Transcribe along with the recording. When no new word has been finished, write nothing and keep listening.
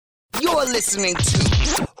You're listening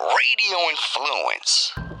to Radio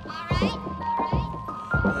Influence.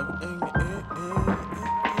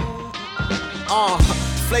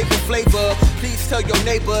 Flavor, please tell your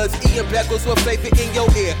neighbors. Ian Beckles with flavor in your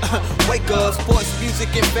ear. Wake up, sports, music,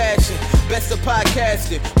 and fashion. Best of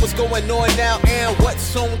podcasting. What's going on now and what's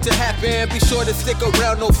soon to happen? Be sure to stick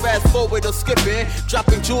around, no fast forward or skipping.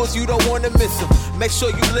 Dropping jewels, you don't want to miss them. Make sure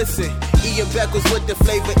you listen. Ian Beckles with the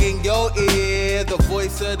flavor in your ear. The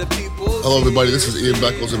voice of the people. Hello, everybody. This is Ian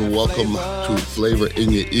Beckles, and welcome to Flavor in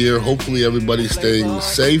Your Ear. Hopefully, everybody's staying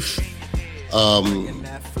safe.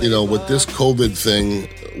 With this COVID thing,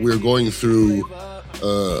 we're going through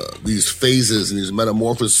these phases and these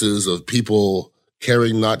metamorphoses of people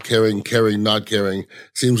caring, not caring, caring, not caring.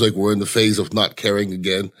 Seems like we're in the phase of not caring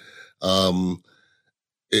again.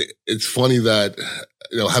 It's funny that,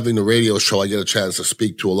 having the radio show, I get a chance to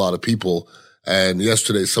speak to a lot of people. And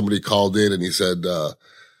yesterday somebody called in and he said, well,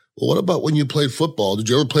 what about when you played football? Did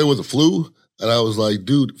you ever play with the flu? And I was like,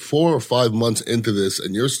 dude, 4 or 5 months into this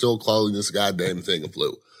and you're still calling this goddamn thing a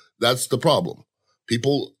flu. That's the problem.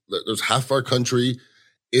 People, there's half our country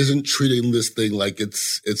isn't treating this thing like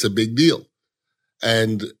it's a big deal.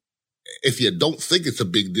 And if you don't think it's a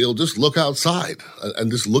big deal, just look outside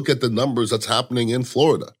and just look at the numbers that's happening in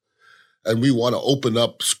Florida. And we want to open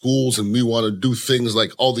up schools and we want to do things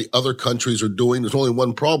like all the other countries are doing. There's only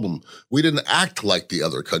one problem. We didn't act like the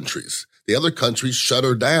other countries. The other countries shut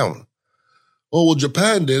her down. Oh, well,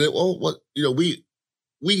 Japan did it. Well,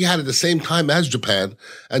 we had it the same time as Japan,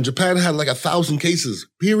 and Japan had like 1,000 cases,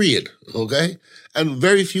 period. Okay. And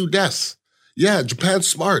very few deaths. Yeah. Japan's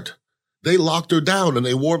smart. They locked her down and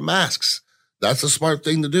they wore masks. That's a smart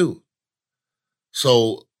thing to do.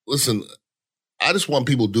 So listen, I just want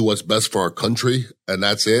people to do what's best for our country, and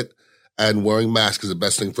that's it. And wearing masks is the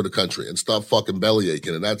best thing for the country, and stop fucking belly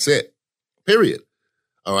aching, and that's it. Period.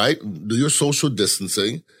 All right. Do your social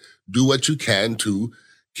distancing. Do what you can to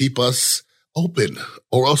keep us open,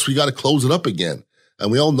 or else we got to close it up again.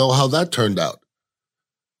 And we all know how that turned out.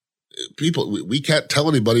 People, we can't tell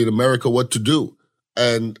anybody in America what to do.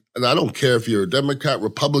 And I don't care if you're a Democrat,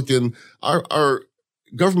 Republican, our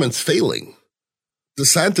government's failing.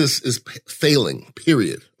 DeSantis is failing,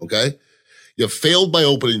 period. Okay. You failed by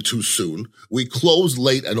opening too soon. We closed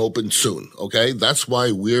late and opened soon. Okay. That's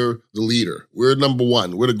why we're the leader. We're number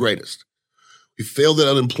one. We're the greatest. We failed at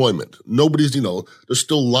unemployment. Nobody's, there's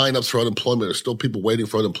still lineups for unemployment. There's still people waiting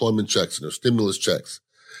for unemployment checks and their stimulus checks.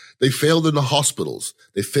 They failed in the hospitals.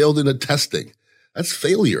 They failed in the testing. That's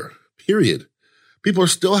failure, period. People are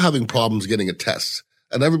still having problems getting a test.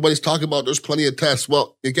 And everybody's talking about there's plenty of tests.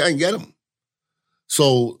 Well, you can't get them.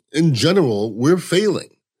 So in general, we're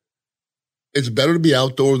failing. It's better to be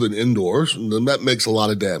outdoors than indoors. And that makes a lot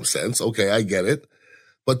of damn sense. Okay, I get it.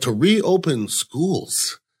 But to reopen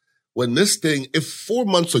schools, when this thing, if 4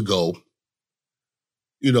 months ago,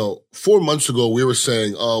 4 months ago, we were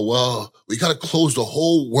saying, oh, well, we got to close the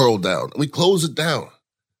whole world down. And we close it down.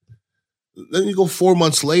 Then you go 4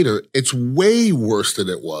 months later, it's way worse than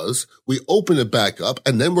it was. We open it back up,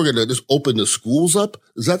 and then we're going to just open the schools up.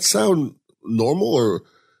 Does that sound normal or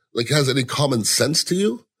like has any common sense to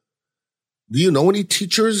you? Do you know any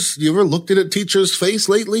teachers? You ever looked at a teacher's face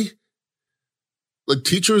lately? Like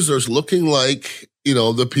teachers are looking like,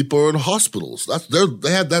 the people in hospitals.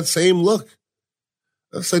 They had that same look.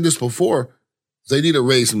 I've said this before. They need a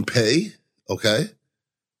raise in pay. Okay.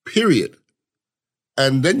 Period.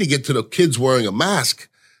 And then you get to the kids wearing a mask.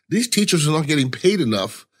 These teachers are not getting paid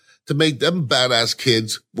enough to make them badass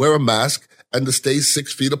kids wear a mask and to stay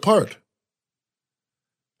 6 feet apart.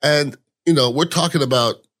 And, we're talking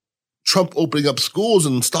about Trump opening up schools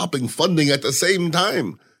and stopping funding at the same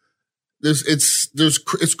time.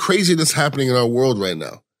 It's craziness happening in our world right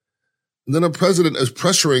now. And then our president is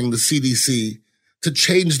pressuring the CDC to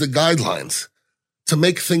change the guidelines to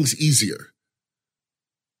make things easier.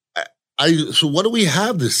 So what do we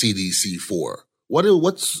have the CDC for? What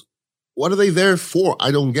are they there for?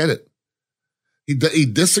 I don't get it. He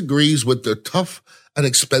disagrees with their tough and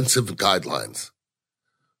expensive guidelines.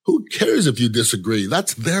 Who cares if you disagree?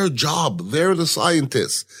 That's their job. They're the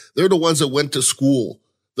scientists. They're the ones that went to school.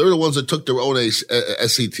 They're the ones that took their own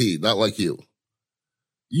SAT, not like you.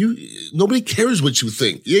 Nobody cares what you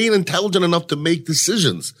think. You ain't intelligent enough to make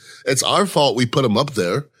decisions. It's our fault we put him up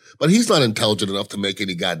there, but he's not intelligent enough to make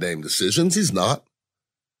any goddamn decisions. He's not.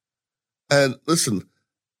 And listen,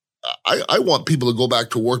 I want people to go back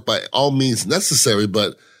to work by all means necessary,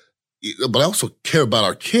 but I also care about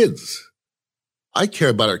our kids. I care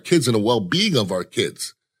about our kids and the well-being of our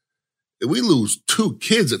kids. If we lose 2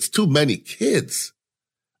 kids, it's too many kids.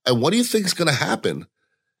 And what do you think is going to happen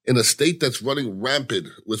in a state that's running rampant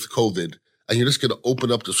with COVID, and you're just going to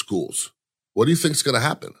open up the schools. What do you think is going to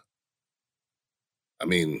happen? I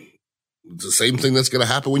mean, it's the same thing that's going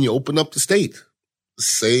to happen when you open up the state. The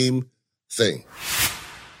same thing.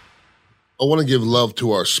 I want to give love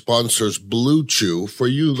to our sponsors, Blue Chew. For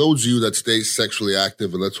you, those of you that stay sexually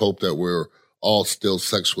active, and let's hope that we're all still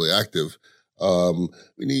sexually active, you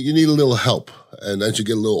need a little help. And as you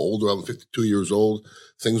get a little older, I'm 52 years old,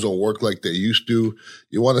 things don't work like they used to.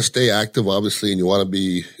 You want to stay active, obviously, and you want to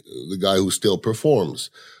be the guy who still performs.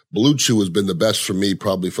 Blue Chew has been the best for me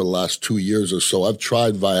probably for the last 2 years or so. I've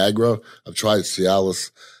tried Viagra. I've tried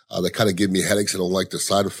Cialis. They kind of give me headaches. I don't like the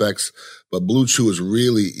side effects. But Blue Chew is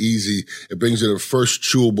really easy. It brings you the first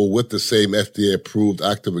chewable with the same FDA-approved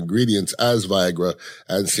active ingredients as Viagra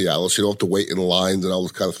and Cialis. You don't have to wait in lines and all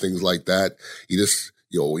those kind of things like that. You just,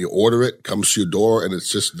 you order it, comes to your door, and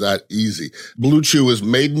it's just that easy. Blue Chew is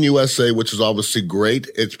made in USA, which is obviously great.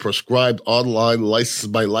 It's prescribed online,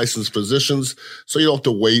 licensed by licensed physicians, so you don't have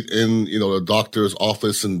to wait in, the doctor's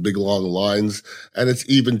office in big long lines. And it's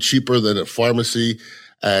even cheaper than a pharmacy.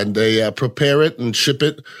 And they prepare it and ship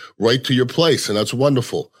it right to your place, and that's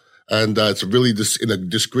wonderful. And it's really just in a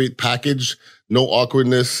discreet package, no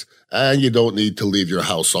awkwardness, and you don't need to leave your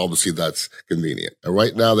house. Obviously, that's convenient. And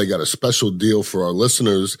right now, they got a special deal for our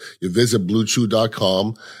listeners. You visit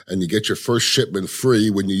BlueChew.com, and you get your first shipment free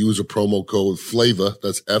when you use a promo code FLAVA.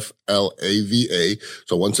 That's FLAVA.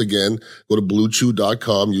 So once again, go to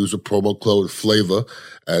BlueChew.com, use a promo code FLAVA,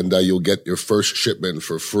 and you'll get your first shipment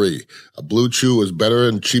for free. Blue Chew is better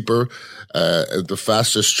and cheaper, the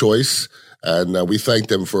fastest choice. And we thank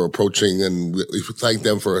them for approaching, and we thank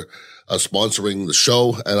them for sponsoring the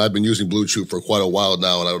show. And I've been using Blue Chew for quite a while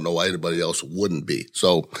now, and I don't know why anybody else wouldn't be.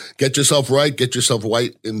 So get yourself right, get yourself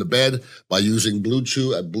white in the bed by using Blue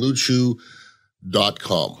Chew at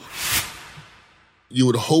BlueChew.com. You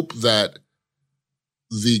would hope that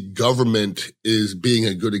the government is being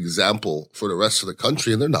a good example for the rest of the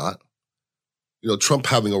country, and they're not. Trump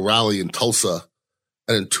having a rally in Tulsa,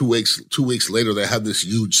 and then 2 weeks later, they have this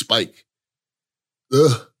huge spike.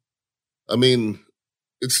 Ugh. I mean,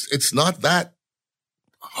 it's not that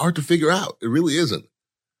hard to figure out. It really isn't.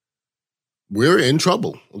 We're in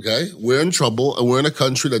trouble, okay? We're in trouble, and we're in a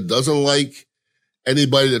country that doesn't like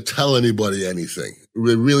anybody to tell anybody anything.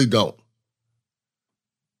 We really don't.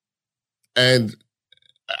 And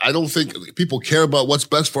I don't think people care about what's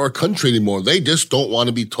best for our country anymore. They just don't want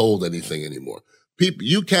to be told anything anymore. People,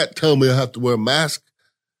 you can't tell me I have to wear a mask.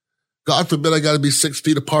 God forbid I got to be 6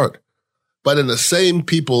 feet apart. But in the same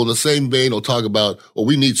vein will talk about, well,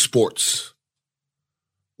 we need sports.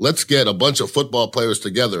 Let's get a bunch of football players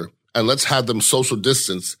together and let's have them social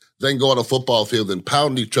distance, then go on a football field and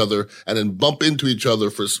pound each other and then bump into each other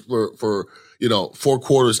for 4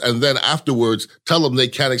 quarters. And then afterwards, tell them they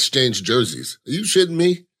can't exchange jerseys. Are you shitting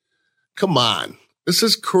me? Come on. This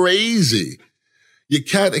is crazy. You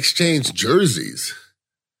can't exchange jerseys.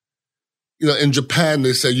 In Japan,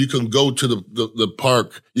 they say you can go to the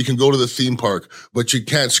park, you can go to the theme park, but you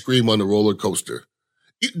can't scream on the roller coaster.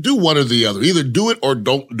 Do one or the other. Either do it or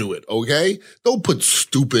don't do it, okay? Don't put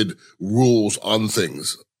stupid rules on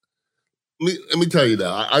things. Let me tell you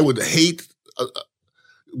that. I would hate,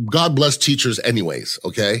 God bless teachers anyways,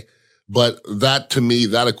 okay? But that, to me,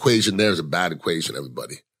 that equation there is a bad equation,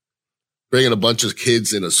 everybody. Bringing a bunch of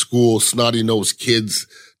kids in a school, snotty-nosed kids,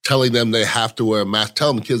 telling them they have to wear a mask.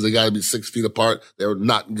 Tell them kids they got to be 6 feet apart. They're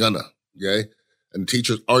not gonna, okay? And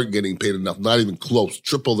teachers aren't getting paid enough, not even close,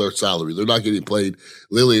 triple their salary. They're not getting paid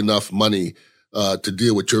really enough money to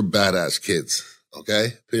deal with your badass kids,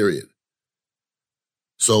 okay? Period.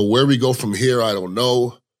 So where we go from here, I don't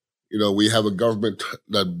know. We have a government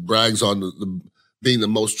that brags on being the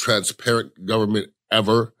most transparent government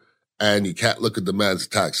ever, and you can't look at the man's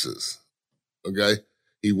taxes, okay?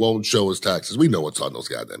 He won't show his taxes. We know what's on those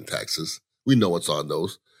goddamn taxes. We know what's on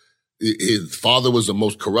those. His father was the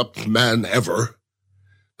most corrupt man ever.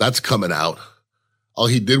 That's coming out. All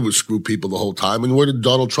he did was screw people the whole time. And where did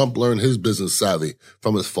Donald Trump learn his business savvy?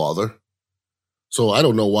 From his father. So I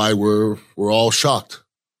don't know why we're all shocked.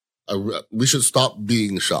 We should stop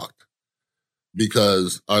being shocked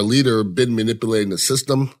because our leader been manipulating the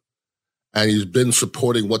system and he's been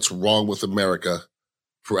supporting what's wrong with America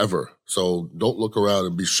forever. So don't look around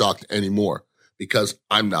and be shocked anymore because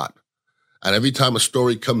I'm not. And every time a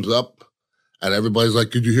story comes up and everybody's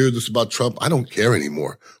like, did you hear this about Trump? I don't care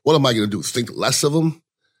anymore. What am I going to do? Think less of him?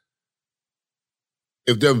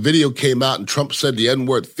 If their video came out and Trump said the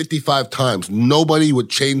N-word 55 times, nobody would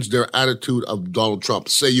change their attitude of Donald Trump.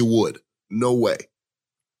 Say you would. No way.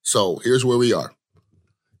 So here's where we are.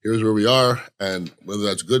 Here's where we are. And whether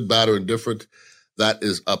that's good, bad, or indifferent, that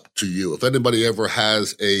is up to you. If anybody ever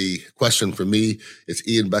has a question for me, it's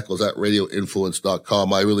Ian Beckles at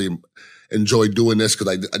radioinfluence.com. I really enjoy doing this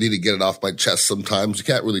because I need to get it off my chest sometimes. You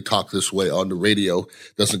can't really talk this way on the radio.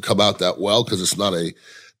 It doesn't come out that well because it's not a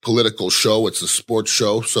political show. It's a sports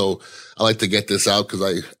show. So I like to get this out because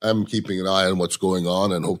I am keeping an eye on what's going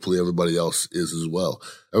on, and hopefully everybody else is as well.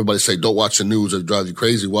 Everybody say, don't watch the news. It drives you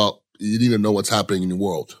crazy. Well, you need to know what's happening in your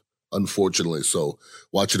world, unfortunately. So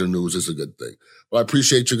watching the news is a good thing. Well, I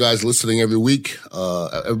appreciate you guys listening every week.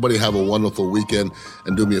 Everybody have a wonderful weekend,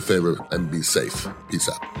 and do me a favor and be safe. Peace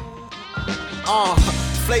out.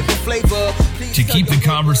 To keep the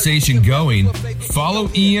conversation going, follow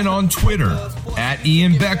Ian on Twitter at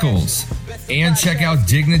Ian Beckles, and check out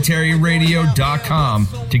dignitaryradio.com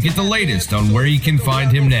to get the latest on where you can find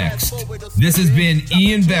him next. This has been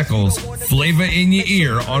Ian Beckles, Flavor in Your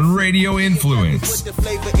Ear on Radio Influence. Put the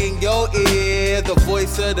flavor in your ear, the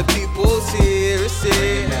voice of the people's here. It's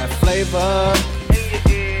here. That flavor in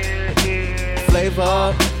your ear,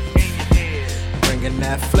 flavor in your ear. Bringing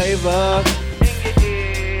that flavor in your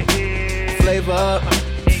ear, flavor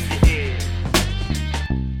in your ear.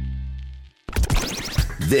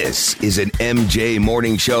 This is an MJ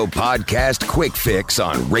Morning Show podcast quick fix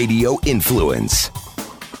on Radio Influence.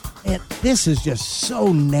 And this is just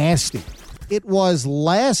so nasty. It was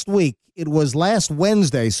last week. It was last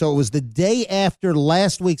Wednesday, so it was the day after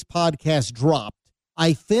last week's podcast dropped.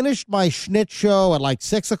 I finished my Schnitz show at like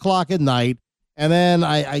 6 o'clock at night, and then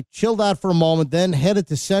I chilled out for a moment, then headed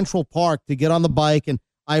to Central Park to get on the bike, and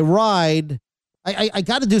I ride. I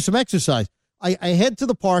got to do some exercise. I head to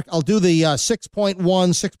the park. I'll do the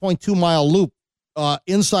 6.2 mile loop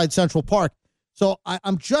inside Central Park. So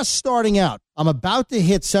I'm just starting out. I'm about to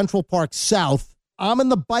hit Central Park South. I'm in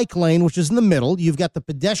the bike lane, which is in the middle. You've got the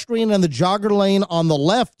pedestrian and the jogger lane on the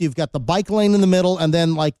left. You've got the bike lane in the middle. And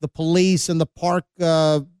then like the police and the park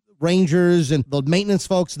rangers and the maintenance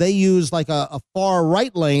folks, they use like a far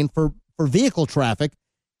right lane for vehicle traffic.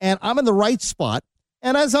 And I'm in the right spot.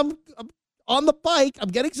 And as I'm on the bike, I'm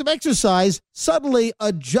getting some exercise. Suddenly,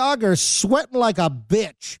 a jogger sweating like a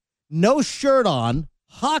bitch, no shirt on,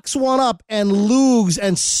 hawks one up and lugs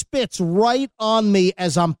and spits right on me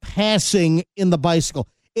as I'm passing in the bicycle.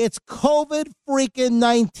 It's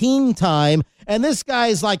COVID-19 time, and this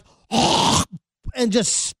guy's like, and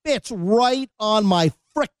just spits right on my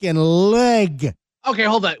frickin' leg. Okay,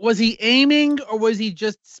 hold on. Was he aiming or was he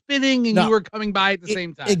just spitting and No, you were coming by at the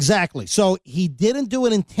same time? Exactly. So he didn't do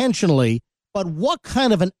it intentionally, but what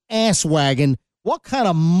kind of an ass wagon, what kind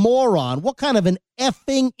of moron, what kind of an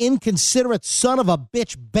effing inconsiderate son of a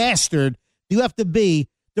bitch bastard do you have to be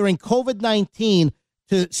during COVID-19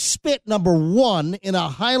 to spit, number one, in a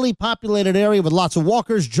highly populated area with lots of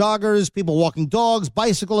walkers, joggers, people walking dogs,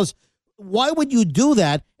 bicyclists? Why would you do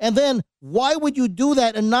that? And then why would you do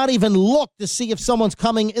that and not even look to see if someone's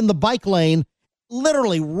coming in the bike lane?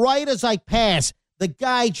 Literally, right as I pass, the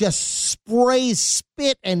guy just sprays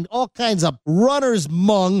spit and all kinds of runner's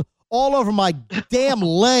mung all over my damn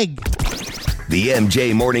leg. The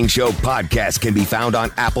MJ Morning Show podcast can be found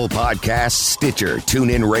on Apple Podcasts, Stitcher,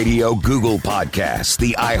 TuneIn Radio, Google Podcasts,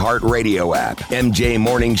 the iHeartRadio app,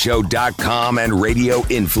 MJMorningshow.com, and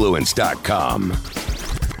RadioInfluence.com.